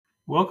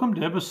Welcome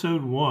to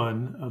episode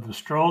 1 of the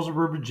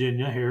Strawsburg,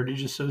 Virginia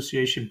Heritage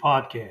Association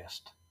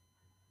podcast.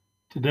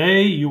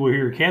 Today, you will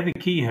hear Kathy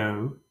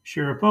Kehoe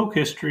share a folk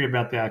history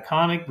about the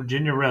iconic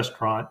Virginia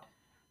restaurant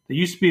that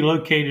used to be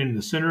located in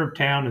the center of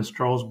town in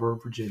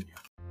Strawsburg, Virginia.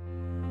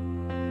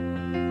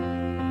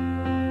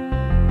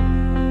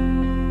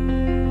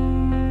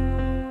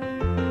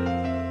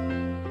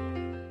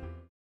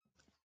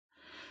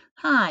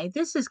 Hi,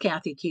 this is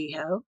Kathy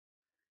Kehoe.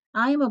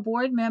 I am a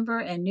board member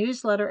and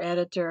newsletter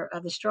editor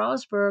of the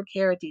Strawsburg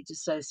Heritage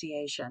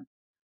Association.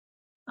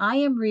 I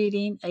am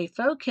reading A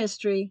Folk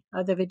History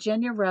of the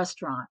Virginia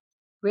Restaurant,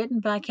 written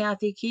by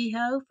Kathy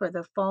Kehoe for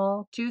the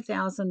Fall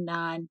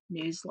 2009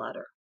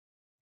 newsletter.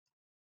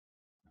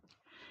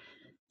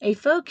 A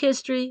Folk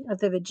History of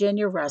the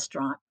Virginia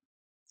Restaurant.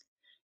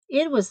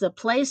 It was the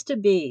place to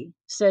be,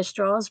 says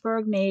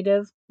Strawsburg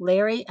native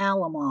Larry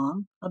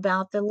Alamong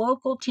about the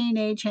local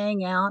teenage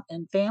hangout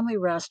and family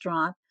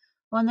restaurant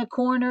on the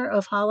corner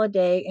of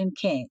Holiday and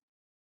King.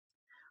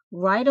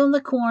 Right on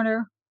the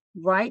corner,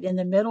 right in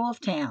the middle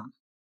of town.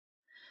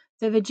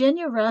 The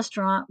Virginia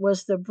restaurant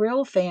was the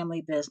Brill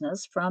family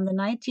business from the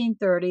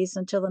 1930s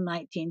until the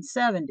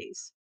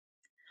 1970s.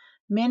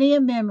 Many a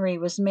memory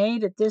was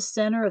made at this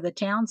center of the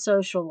town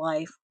social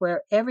life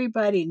where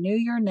everybody knew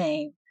your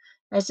name,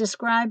 as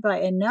described by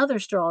another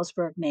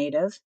Strawsburg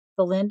native,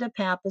 Belinda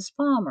Pappas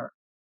Palmer.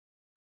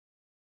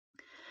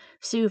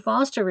 Sue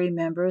Foster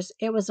remembers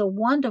it was a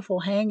wonderful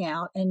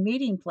hangout and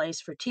meeting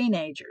place for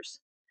teenagers.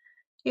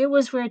 It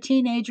was where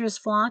teenagers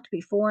flocked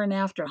before and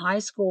after high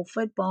school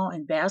football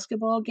and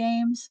basketball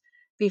games,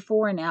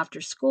 before and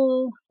after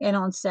school, and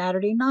on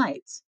Saturday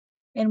nights,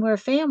 and where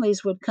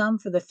families would come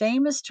for the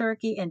famous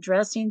turkey and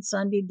dressing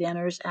Sunday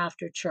dinners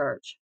after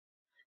church.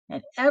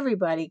 And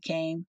everybody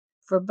came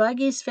for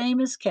Buggy's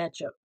famous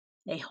ketchup,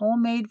 a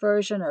homemade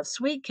version of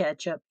sweet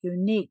ketchup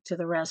unique to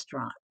the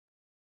restaurant.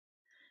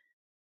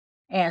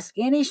 Ask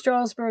any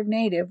Strawsburg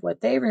native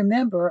what they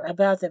remember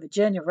about the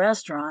Virginia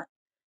restaurant,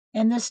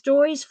 and the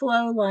stories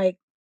flow like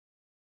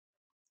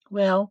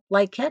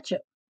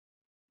ketchup.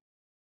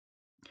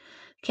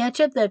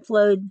 Ketchup that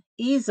flowed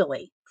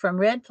easily from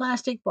red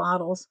plastic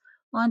bottles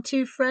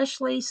onto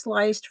freshly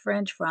sliced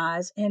French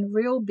fries and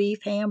real beef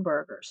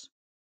hamburgers.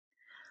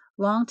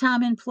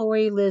 Longtime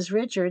employee Liz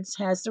Richards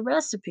has the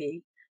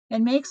recipe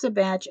and makes a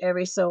batch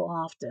every so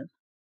often.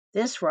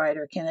 This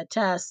writer can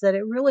attest that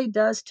it really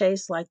does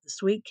taste like the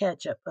sweet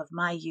ketchup of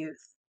my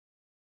youth.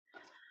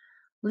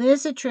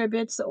 Liz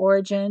attributes the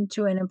origin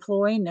to an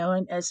employee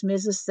known as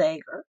Mrs.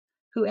 Sager,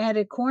 who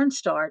added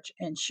cornstarch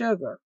and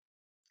sugar.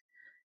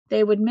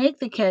 They would make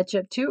the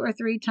ketchup 2 or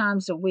 3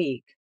 times a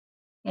week,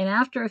 and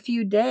after a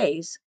few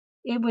days,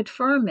 it would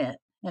ferment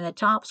and the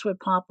tops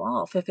would pop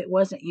off if it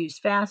wasn't used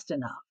fast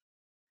enough.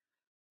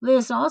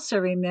 Liz also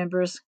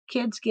remembers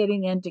kids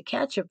getting into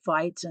ketchup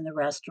fights in the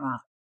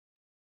restaurant.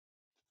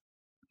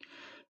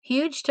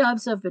 Huge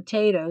tubs of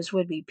potatoes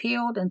would be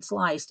peeled and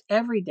sliced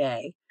every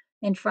day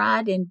and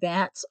fried in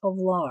vats of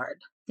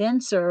lard,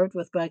 then served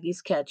with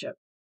Buggy's ketchup.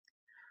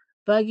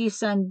 Buggy's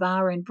son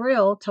Byron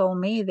Brill told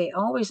me they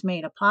always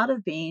made a pot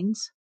of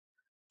beans,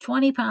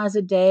 20 pies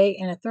a day,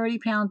 and a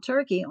 30-pound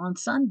turkey on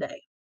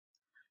Sunday.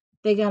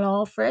 They got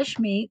all fresh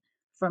meat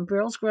from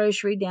Brill's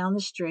Grocery down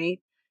the street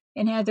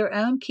and had their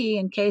own key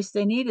in case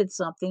they needed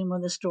something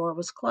when the store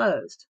was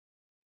closed.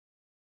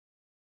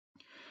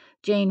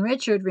 Jane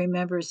Richard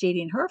remembers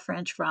eating her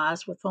French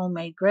fries with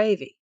homemade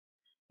gravy.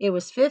 It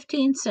was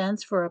 15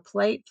 cents for a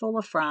plate full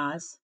of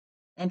fries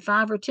and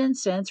 5 or 10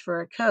 cents for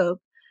a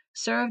Coke,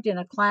 served in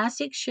a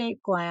classic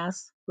shaped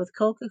glass with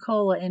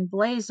Coca-Cola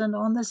emblazoned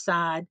on the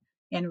side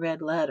in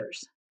red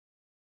letters.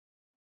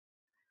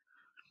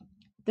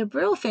 The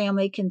Brill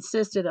family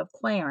consisted of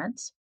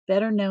Clarence,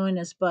 better known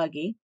as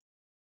Buggy,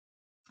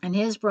 and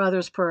his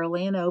brothers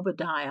Pearlie and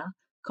Obadiah,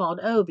 called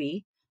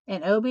Obie,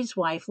 and Obie's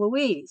wife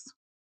Louise.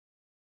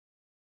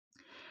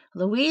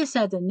 Louise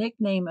had the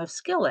nickname of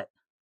Skillet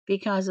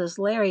because, as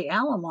Larry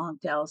Alamong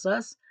tells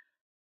us,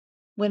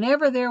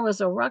 whenever there was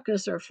a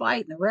ruckus or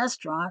fight in the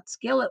restaurant,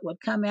 Skillet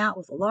would come out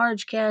with a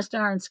large cast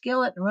iron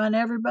skillet and run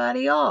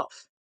everybody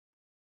off.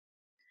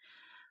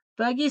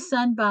 Buggy's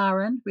son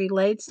Byron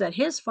relates that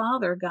his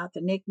father got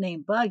the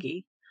nickname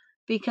Buggy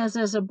because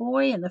as a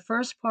boy in the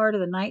first part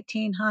of the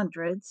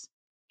 1900s,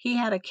 he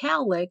had a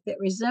cowlick that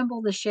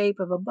resembled the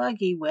shape of a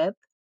buggy whip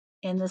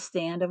in the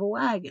stand of a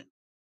wagon.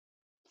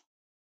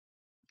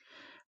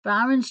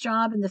 Byron's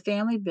job in the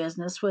family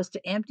business was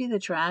to empty the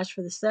trash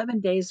for the 7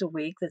 days a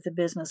week that the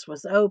business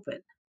was open.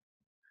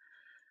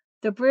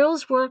 The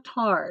Brills worked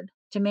hard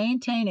to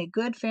maintain a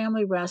good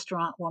family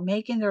restaurant while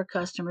making their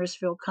customers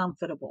feel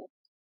comfortable.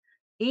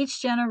 Each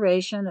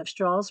generation of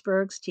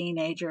Strawsburg's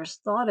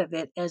teenagers thought of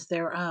it as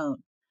their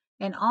own,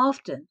 and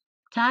often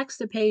taxed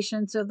the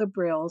patience of the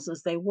Brills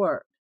as they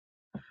worked.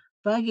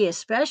 Buggy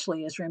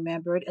especially is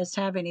remembered as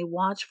having a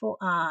watchful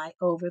eye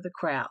over the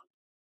crowd.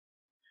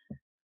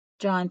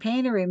 John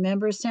Painter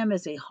remembers him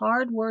as a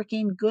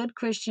hard-working, good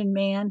Christian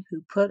man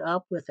who put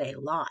up with a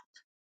lot.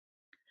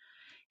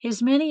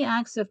 His many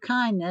acts of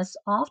kindness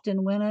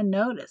often went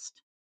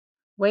unnoticed.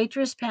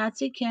 Waitress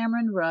Patsy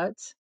Cameron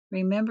Rutz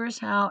remembers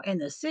how in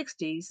the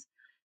 60s,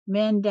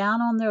 men down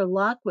on their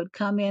luck would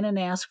come in and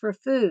ask for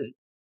food,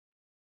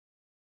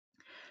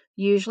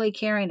 usually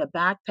carrying a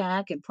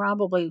backpack and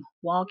probably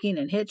walking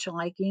and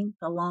hitchhiking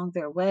along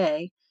their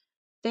way.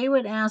 They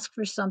would ask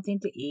for something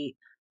to eat,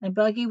 and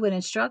Buggy would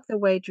instruct the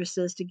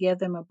waitresses to give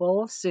them a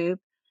bowl of soup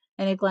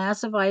and a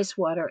glass of ice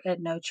water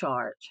at no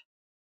charge.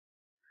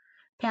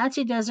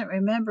 Patsy doesn't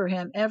remember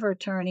him ever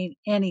turning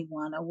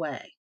anyone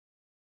away.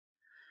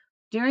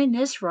 During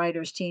this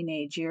writer's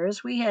teenage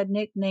years, we had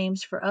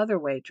nicknames for other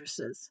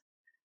waitresses.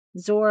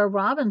 Zora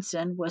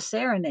Robinson was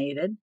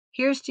serenaded,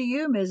 "Here's to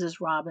you,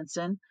 Mrs.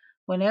 Robinson,"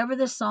 whenever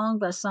the song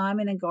by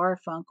Simon and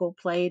Garfunkel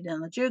played in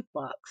the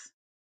jukebox.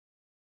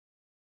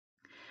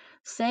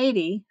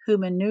 Sadie, who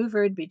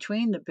maneuvered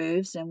between the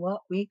booths in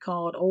what we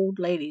called old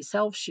ladies'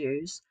 health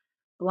shoes,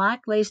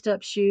 black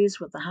laced-up shoes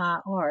with a high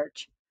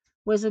arch,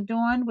 was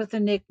adorned with the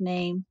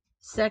nickname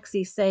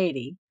Sexy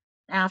Sadie,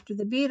 after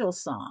the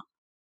Beatles song.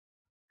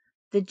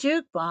 The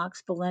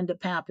jukebox, Belinda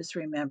Pappas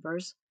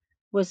remembers,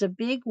 was a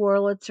big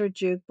Wurlitzer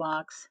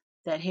jukebox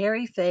that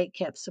Harry Fake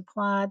kept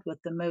supplied with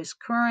the most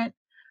current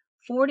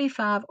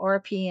 45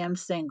 RPM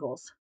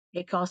singles.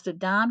 It cost a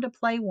dime to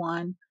play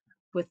one,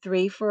 with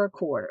 3 for a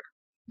quarter.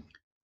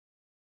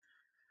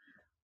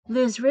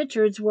 Liz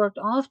Richards worked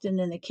often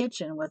in the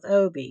kitchen with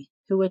Obie,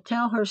 who would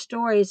tell her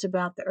stories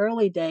about the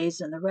early days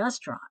in the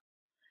restaurant.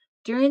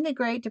 During the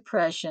Great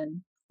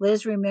Depression,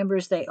 Liz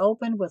remembers they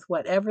opened with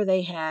whatever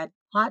they had,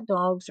 hot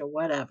dogs or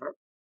whatever.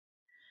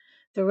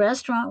 The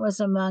restaurant was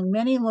among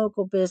many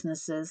local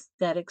businesses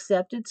that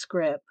accepted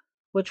scrip,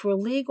 which were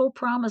legal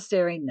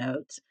promissory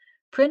notes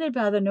printed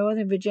by the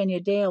Northern Virginia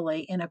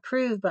Daily and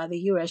approved by the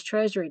U.S.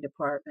 Treasury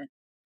Department.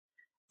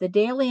 The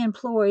Daily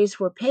employees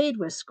were paid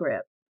with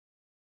scrip,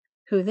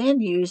 who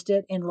then used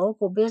it in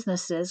local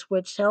businesses,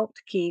 which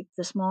helped keep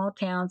the small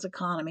town's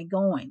economy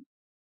going.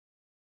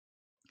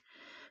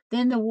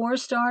 Then the war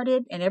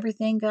started and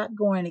everything got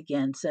going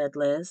again, said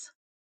Liz.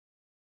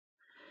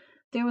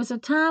 There was a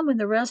time when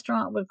the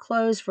restaurant would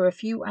close for a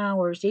few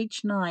hours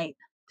each night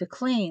to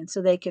clean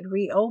so they could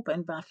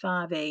reopen by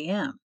 5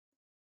 a.m.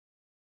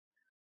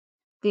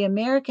 The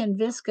American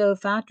Visco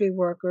factory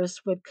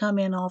workers would come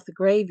in off the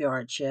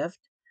graveyard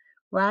shift,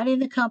 riding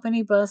the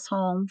company bus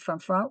home from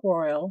Front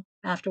Royal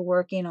after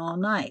working all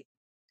night.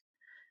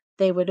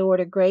 They would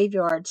order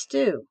graveyard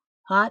stew,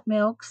 hot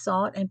milk,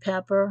 salt and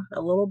pepper,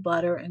 a little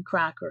butter, and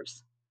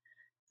crackers.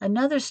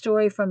 Another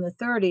story from the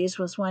 30s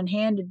was one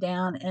handed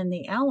down in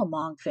the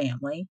Allemang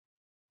family.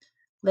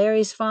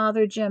 Larry's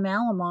father, Jim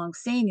Allemang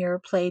Sr.,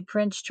 played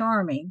Prince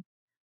Charming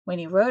when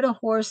he rode a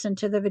horse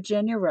into the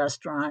Virginia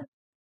restaurant,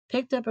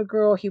 picked up a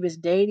girl he was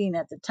dating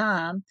at the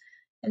time,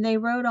 and they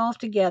rode off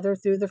together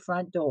through the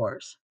front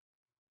doors.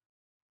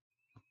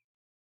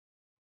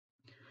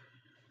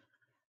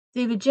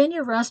 The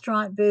Virginia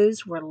restaurant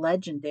booths were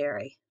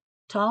legendary.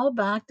 Tall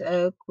backed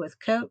oak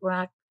with coat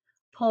rack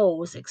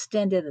poles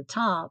extended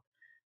atop,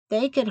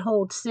 they could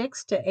hold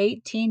 6 to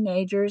 8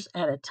 teenagers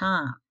at a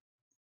time.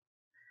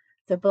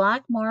 The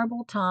black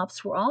marble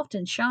tops were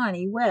often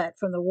shiny wet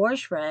from the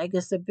wash rag,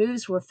 as the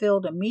booths were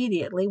filled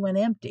immediately when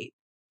emptied.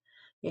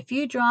 If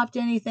you dropped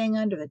anything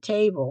under the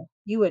table,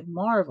 you would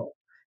marvel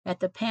at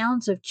the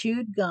pounds of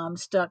chewed gum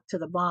stuck to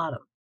the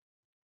bottom.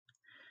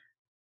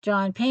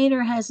 John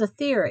Painter has a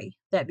theory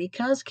that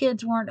because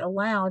kids weren't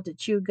allowed to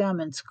chew gum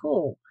in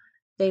school,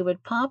 they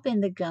would pop in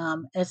the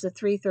gum as the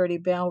 3:30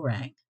 bell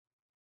rang.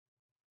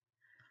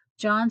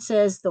 John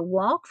says the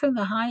walk from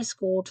the high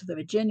school to the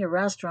Virginia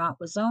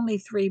restaurant was only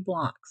 3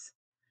 blocks,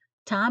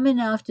 time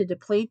enough to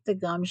deplete the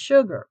gum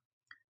sugar.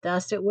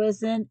 Thus it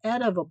was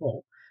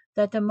inevitable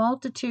that the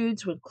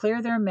multitudes would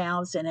clear their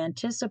mouths in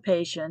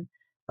anticipation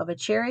of a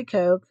cherry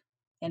coke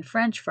and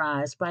French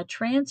fries by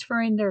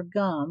transferring their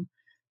gum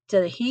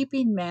to the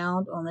heaping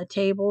mound on the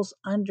table's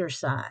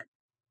underside.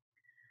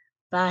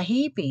 By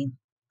heaping,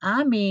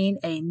 I mean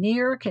a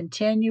near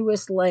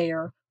continuous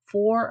layer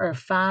 4 or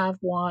 5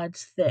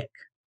 wads thick.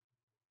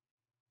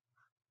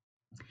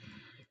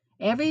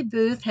 Every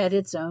booth had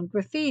its own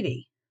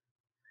graffiti.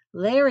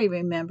 Larry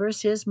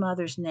remembers his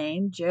mother's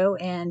name,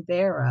 Joanne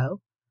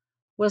Barrow,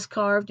 was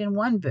carved in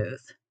one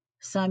booth.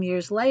 Some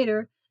years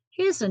later,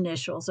 his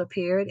initials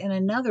appeared in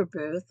another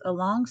booth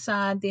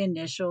alongside the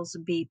initials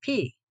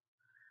BP.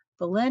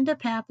 Belinda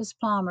Pappas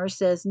Palmer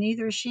says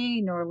neither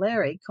she nor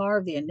Larry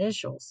carved the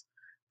initials,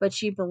 but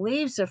she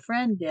believes a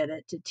friend did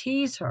it to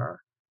tease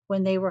her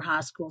when they were high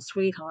school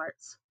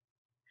sweethearts.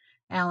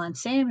 Alan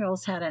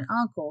Samuels had an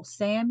uncle,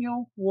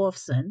 Samuel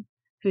Wolfson,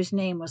 whose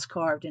name was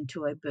carved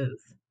into a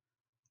booth.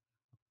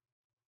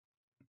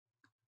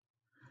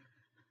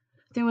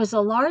 There was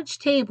a large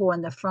table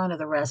in the front of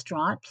the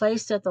restaurant,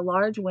 placed at the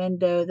large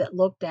window that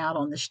looked out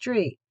on the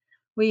street,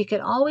 where you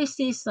could always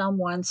see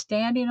someone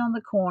standing on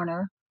the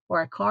corner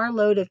or a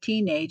carload of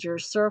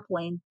teenagers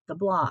circling the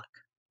block.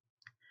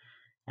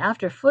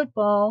 After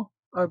football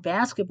or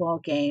basketball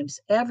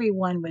games,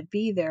 everyone would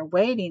be there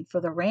waiting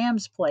for the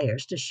Rams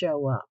players to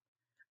show up.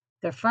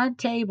 The front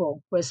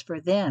table was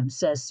for them,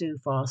 says Sue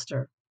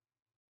Foster.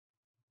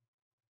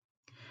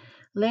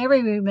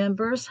 Larry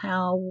remembers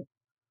how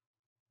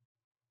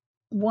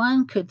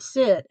one could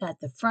sit at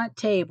the front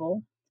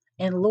table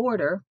and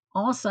loiter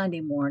all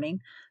Sunday morning,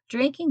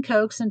 drinking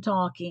cokes and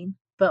talking,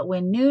 but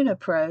when noon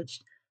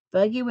approached,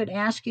 Buggy would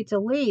ask you to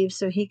leave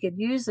so he could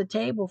use the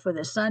table for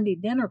the Sunday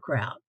dinner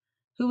crowd,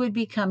 who would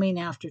be coming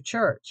after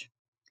church.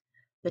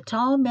 The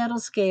tall metal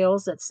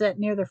scales that sat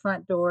near the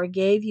front door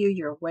gave you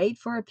your weight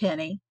for a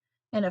penny,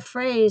 and a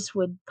phrase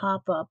would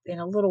pop up in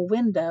a little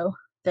window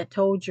that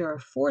told your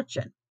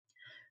fortune.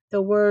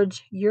 The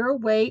words "Your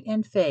Weight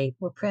and Fate"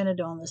 were printed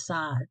on the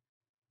side.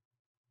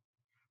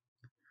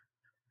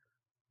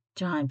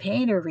 John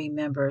Painter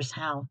remembers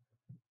how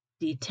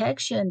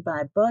detection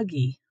by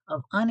Buggy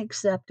of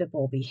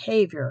unacceptable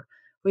behavior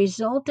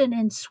resulted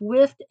in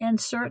swift and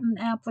certain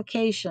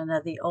application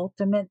of the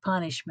ultimate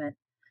punishment,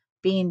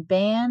 being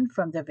banned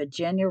from the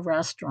Virginia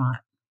restaurant.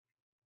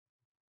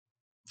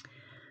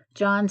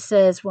 John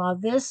says, while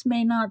this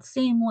may not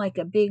seem like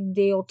a big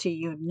deal to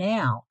you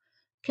now,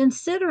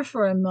 consider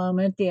for a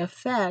moment the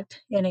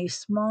effect in a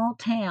small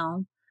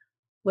town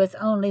with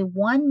only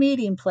one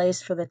meeting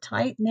place for the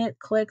tight-knit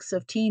cliques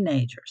of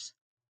teenagers.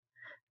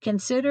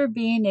 Consider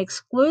being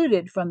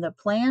excluded from the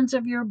plans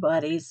of your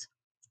buddies,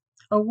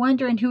 or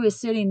wondering who is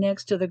sitting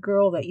next to the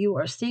girl that you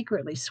are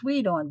secretly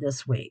sweet on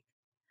this week.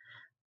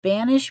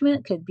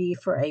 Banishment could be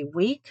for a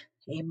week,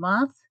 a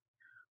month,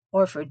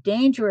 or for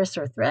dangerous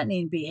or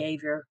threatening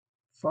behavior,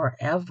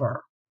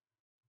 forever.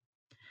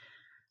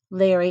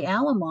 Larry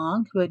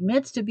Alamong, who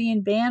admits to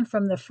being banned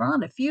from the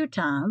front a few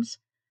times,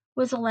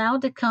 was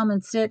allowed to come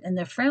and sit in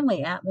the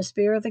friendly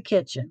atmosphere of the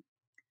kitchen,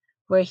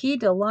 where he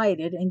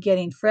delighted in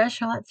getting fresh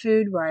hot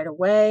food right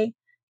away,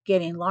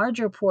 getting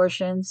larger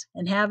portions,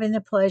 and having the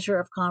pleasure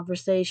of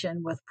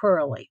conversation with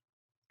Pearlie.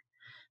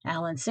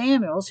 Alan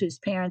Samuels, whose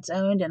parents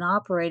owned and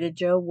operated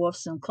Joe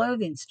Wolfson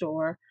clothing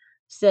store,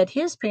 said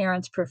his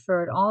parents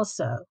preferred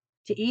also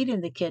to eat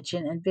in the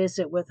kitchen and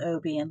visit with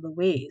Obie and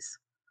Louise.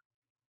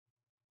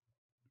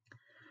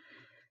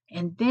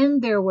 And then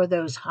there were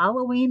those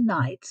Halloween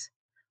nights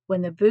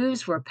when the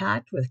booths were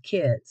packed with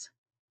kids.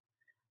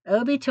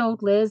 Obie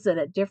told Liz that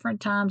at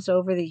different times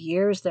over the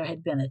years there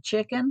had been a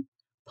chicken,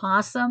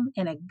 possum,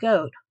 and a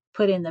goat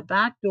put in the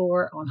back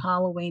door on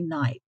Halloween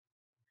night.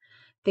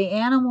 The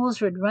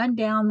animals would run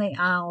down the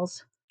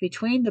aisles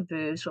between the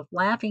booths with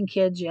laughing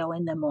kids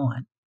yelling them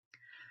on.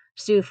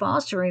 Sue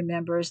Foster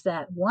remembers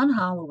that one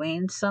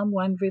Halloween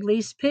someone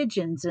released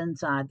pigeons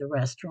inside the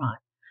restaurant.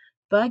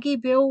 Buggy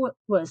Bill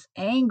was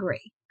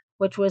angry,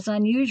 which was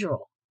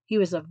unusual. He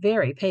was a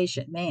very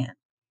patient man.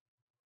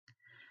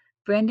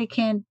 Brenda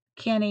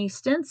Kenny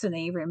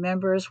Stinsony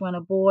remembers when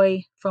a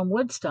boy from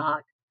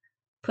Woodstock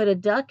put a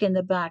duck in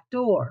the back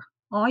door.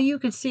 All you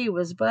could see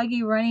was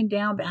Buggy running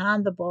down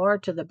behind the bar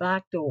to the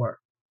back door.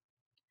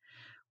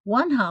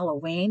 One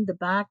Halloween, the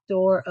back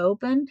door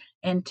opened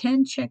and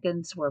 10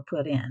 chickens were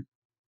put in.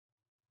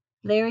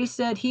 Larry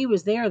said he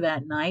was there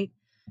that night,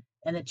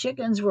 and the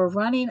chickens were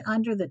running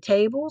under the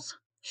tables,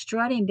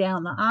 strutting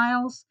down the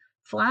aisles,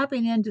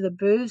 flapping into the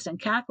booths, and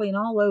cackling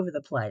all over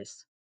the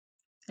place.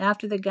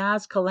 After the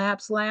guys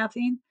collapsed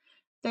laughing,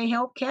 they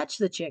helped catch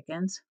the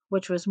chickens,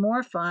 which was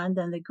more fun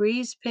than the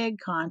greased pig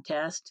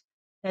contest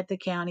at the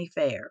county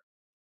fair.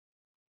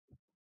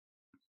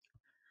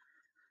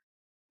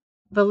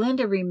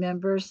 Belinda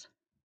remembers,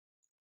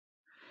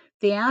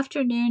 the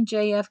afternoon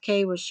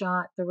JFK was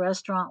shot, the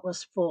restaurant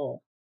was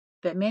full,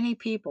 but many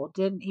people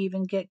didn't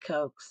even get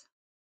Cokes.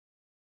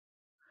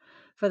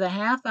 For the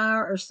half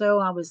hour or so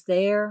I was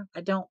there,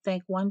 I don't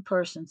think one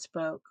person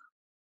spoke.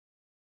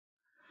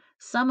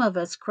 Some of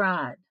us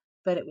cried,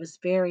 but it was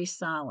very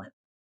silent.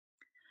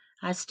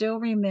 I still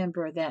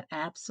remember that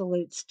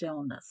absolute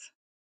stillness.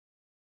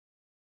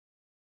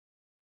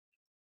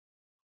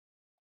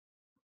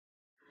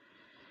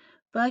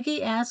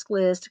 Buggy asked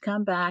Liz to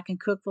come back and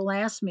cook the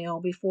last meal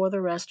before the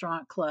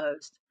restaurant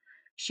closed.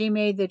 She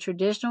made the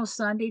traditional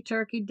Sunday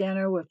turkey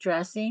dinner with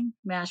dressing,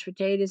 mashed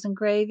potatoes, and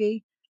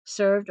gravy,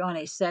 served on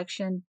a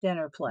section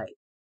dinner plate.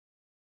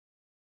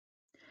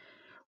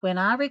 When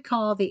I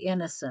recall the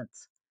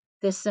innocence,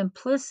 the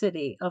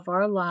simplicity of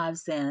our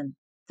lives then,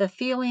 the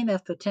feeling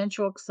of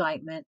potential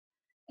excitement,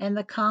 and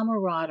the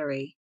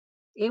camaraderie,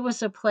 it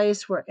was a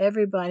place where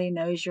everybody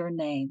knows your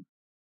name.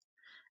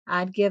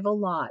 I'd give a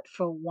lot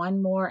for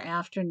one more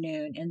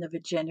afternoon in the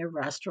Virginia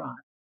restaurant,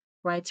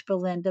 writes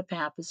Belinda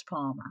Pappas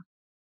Palmer.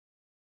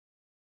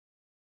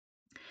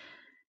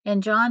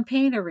 And John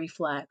Painter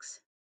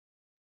reflects,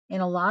 in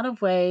a lot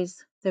of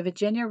ways, the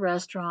Virginia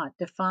restaurant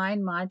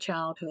defined my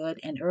childhood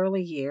and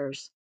early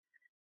years,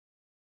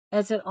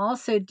 as it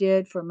also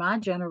did for my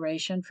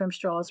generation from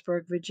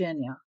Strasburg,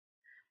 Virginia.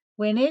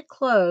 When it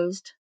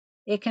closed,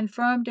 it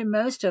confirmed in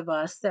most of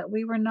us that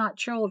we were not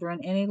children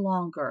any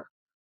longer.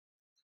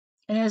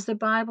 And as the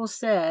Bible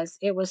says,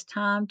 it was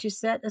time to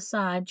set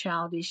aside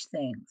childish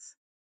things.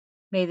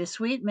 May the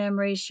sweet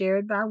memories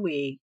shared by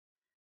we,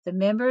 the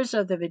members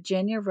of the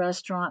Virginia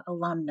Restaurant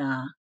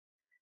alumni,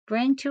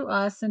 bring to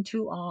us and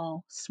to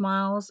all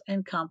smiles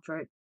and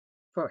comfort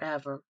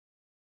forever.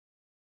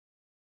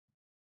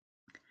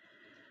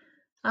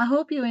 I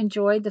hope you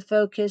enjoyed the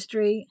folk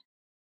history,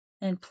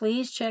 and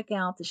please check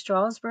out the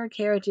Stroudsburg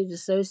Heritage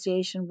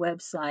Association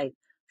website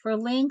for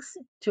links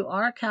to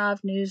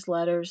archived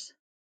newsletters,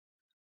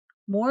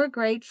 more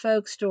great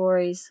folk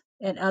stories,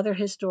 and other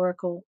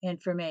historical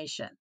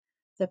information.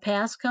 The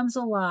past comes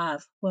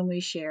alive when we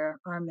share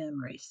our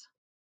memories.